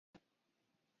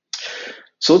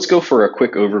So let's go for a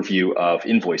quick overview of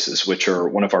invoices, which are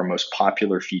one of our most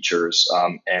popular features,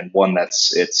 and one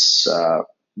that's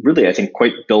really, I think,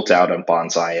 quite built out on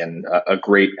Bonsai and a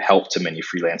great help to many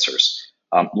freelancers.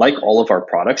 Like all of our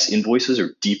products, invoices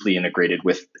are deeply integrated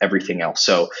with everything else.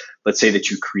 So let's say that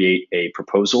you create a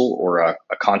proposal or a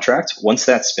contract. Once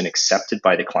that's been accepted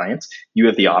by the client, you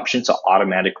have the option to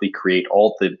automatically create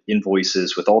all the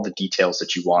invoices with all the details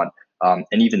that you want,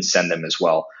 and even send them as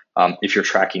well. If you're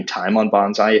tracking time on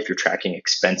Bonsai, if you're tracking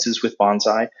expenses with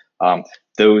Bonsai,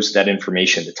 that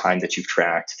information, the time that you've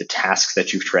tracked, the tasks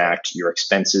that you've tracked, your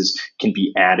expenses can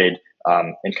be added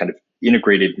and kind of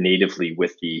integrated natively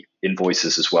with the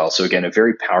invoices as well. So again, a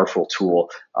very powerful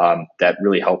tool that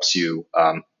really helps you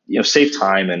save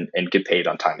time and get paid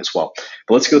on time as well.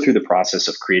 But let's go through the process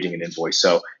of creating an invoice.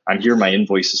 So I'm here in my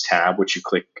invoices tab, which you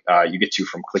get to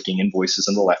from clicking invoices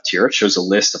on the left here. It shows a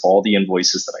list of all the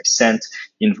invoices that I sent,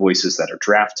 invoices that are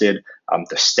drafted,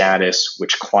 the status,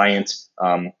 which client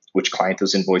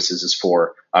those invoices is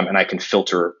for, and I can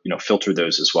filter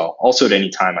those as well. Also, at any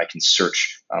time, I can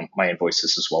search my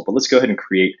invoices as well. But let's go ahead and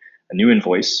create a new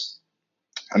invoice.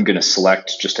 I'm going to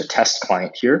select just a test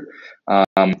client here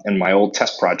and my old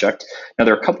test project. Now,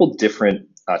 there are a couple different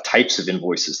types of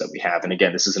invoices that we have. And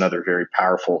again, this is another very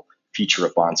powerful feature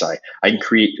of Bonsai. I can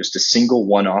create just a single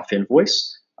one-off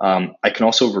invoice. I can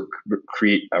also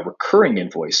create a recurring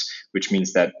invoice, which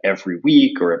means that every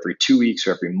week or every 2 weeks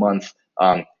or every month,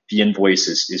 the invoice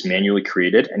is manually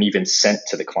created and even sent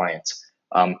to the client.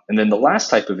 And then the last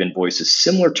type of invoice is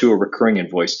similar to a recurring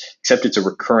invoice, except it's a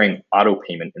recurring auto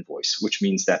payment invoice, which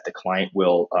means that the client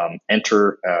will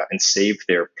enter and save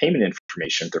their payment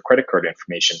information, their credit card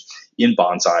information in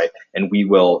Bonsai, and we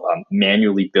will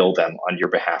manually bill them on your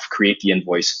behalf, create the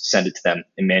invoice, send it to them,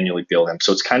 and manually bill them.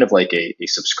 So it's kind of like a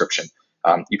subscription.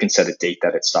 You can set a date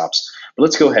that it stops. But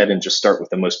let's go ahead and just start with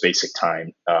the most basic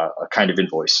kind of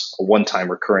invoice, a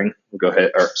one-time recurring.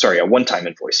 A one-time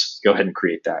invoice. Go ahead and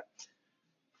create that.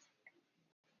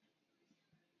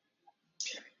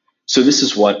 So this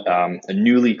is what a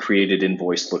newly created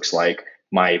invoice looks like.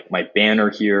 My banner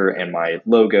here and my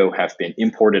logo have been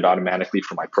imported automatically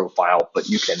from my profile, but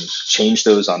you can change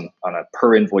those on a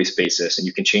per invoice basis, and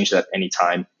you can change that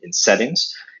anytime in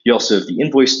settings. You also have the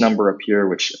invoice number up here,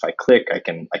 which if I click, I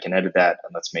can edit that,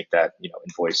 and let's make that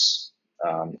invoice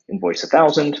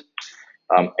 1,000.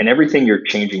 And everything you're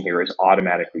changing here is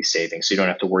automatically saving, so you don't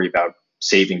have to worry about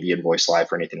saving the invoice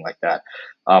live or anything like that.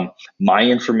 My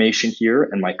information here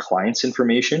and my client's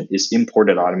information is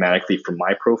imported automatically from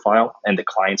my profile and the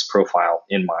client's profile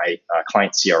in my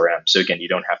client CRM. So again, you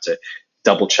don't have to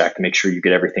double check, make sure you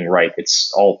get everything right.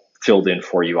 It's all filled in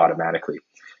for you automatically.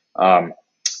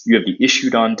 You have the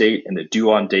issued on date and the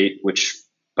due on date, which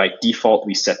by default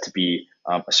we set to be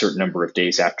a certain number of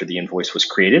days after the invoice was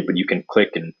created, but you can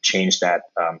click and change that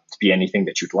to be anything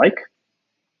that you'd like.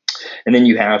 And then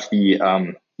you have the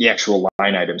actual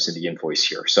line items in the invoice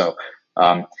here. So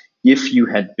if you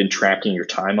had been tracking your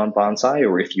time on Bonsai,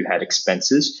 or if you had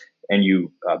expenses and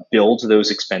you billed those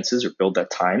expenses or billed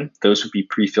that time, those would be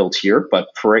pre-filled here. But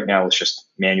for right now, let's just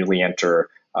manually enter,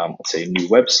 let's say, a new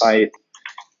website,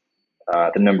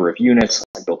 the number of units.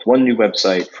 I built one new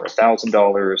website for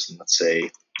 $1,000, and let's say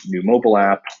new mobile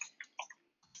app.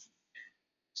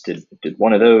 Did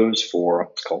one of those for,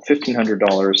 it's called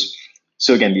 $1,500.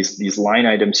 So again, these line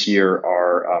items here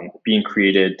are being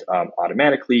created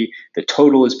automatically. The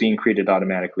total is being created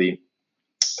automatically.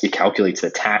 It calculates the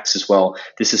tax as well.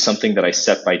 This is something that I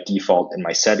set by default in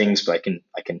my settings, but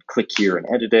I can click here and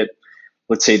edit it.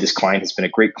 Let's say this client has been a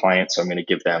great client, so I'm going to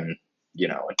give them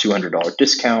a $200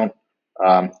 discount.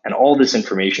 And all this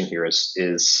information here is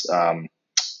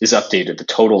updated. The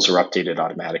totals are updated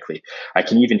automatically. I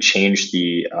can even change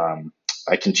the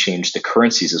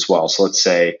currencies as well. So let's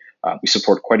say we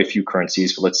support quite a few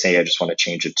currencies, but let's say I just want to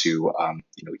change it to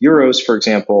euros, for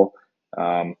example.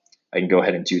 I can go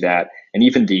ahead and do that, and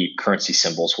even the currency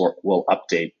symbols will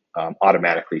update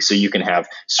automatically. So you can have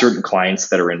certain clients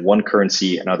that are in one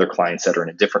currency and other clients that are in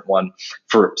a different one.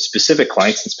 For specific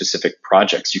clients and specific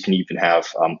projects, you can even have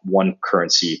one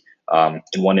currency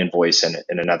in one invoice and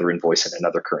another invoice in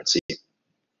another currency.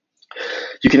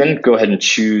 You can then go ahead and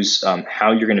choose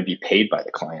how you're going to be paid by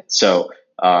the client. So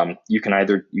you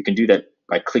can do that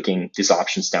by clicking these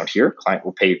options down here. Client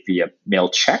will pay via mail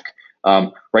check.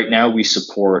 Right now we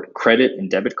support credit and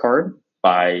debit card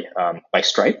by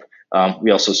Stripe. We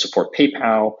also support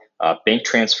PayPal, bank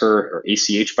transfer or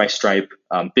ACH by Stripe,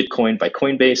 Bitcoin by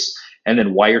Coinbase, and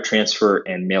then wire transfer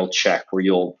and mail check, where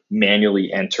you'll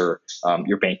manually enter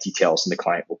your bank details and the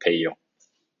client will pay you.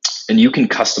 And you can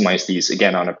customize these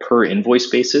again on a per invoice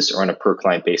basis or on a per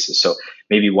client basis. So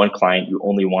maybe one client you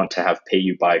only want to have pay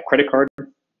you by credit card,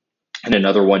 and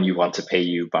another one you want to pay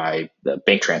you by the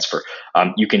bank transfer.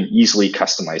 You can easily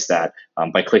customize that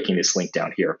by clicking this link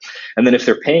down here. And then if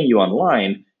they're paying you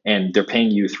online and they're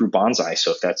paying you through Bonsai,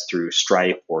 so if that's through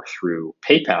Stripe or through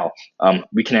PayPal,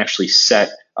 we can actually set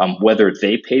whether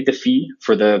they pay the fee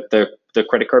for the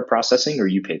credit card processing or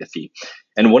you pay the fee.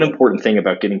 And one important thing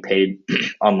about getting paid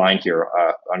online here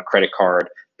on credit card,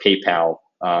 PayPal,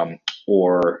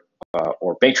 or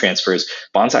bank transfers,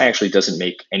 Bonsai actually doesn't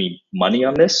make any money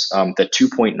on this. The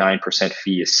 2.9%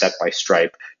 fee is set by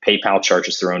Stripe. PayPal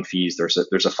charges their own fees. There's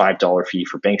a $5 fee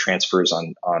for bank transfers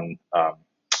on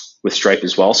with Stripe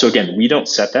as well. So again, we don't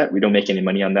set that. We don't make any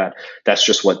money on that. That's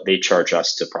just what they charge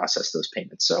us to process those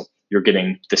payments. So you're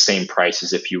getting the same price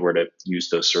as if you were to use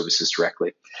those services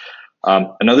directly.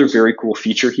 Another very cool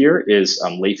feature here is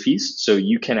late fees. So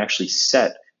you can actually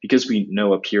set, because we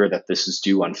know up here that this is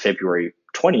due on February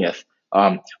 20th,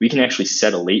 we can actually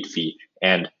set a late fee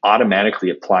and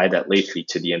automatically apply that late fee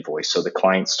to the invoice. So the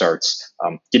client starts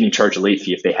getting charged a late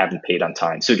fee if they haven't paid on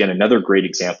time. So again, another great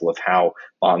example of how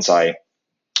Bonsai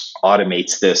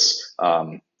automates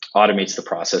the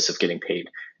process of getting paid.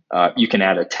 You can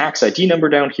add a tax ID number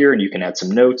down here, and you can add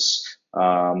some notes.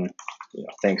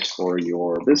 Thanks for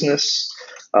your business,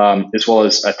 as well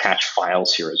as attach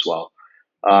files here as well.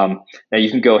 Now you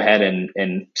can go ahead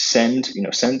and send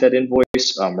that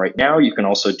invoice right now. You can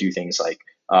also do things like,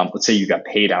 let's say you got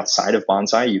paid outside of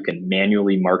Bonsai, you can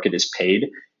manually mark it as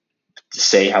paid to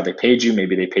say how they paid you.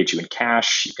 Maybe they paid you in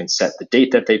cash. You can set the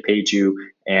date that they paid you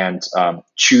and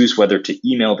choose whether to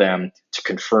email them to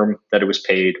confirm that it was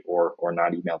paid or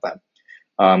not email them.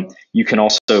 You can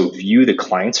also view the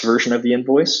client's version of the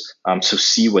invoice, so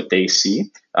see what they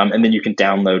see, and then you can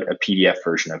download a PDF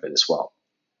version of it as well.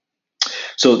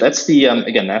 So that's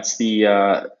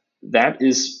that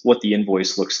is what the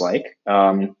invoice looks like.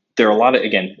 There are a lot of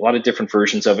different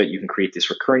versions of it. You can create this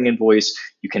recurring invoice.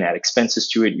 You can add expenses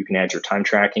to it. You can add your time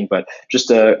tracking. But just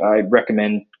I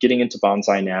recommend getting into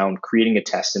Bonsai now and creating a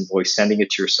test invoice, sending it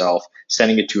to yourself,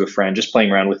 sending it to a friend, just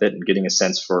playing around with it and getting a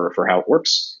sense for how it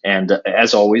works. And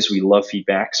as always, we love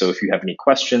feedback. So if you have any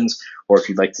questions or if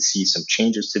you'd like to see some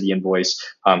changes to the invoice,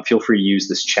 feel free to use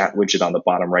this chat widget on the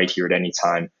bottom right here at any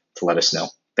time to let us know.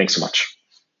 Thanks so much.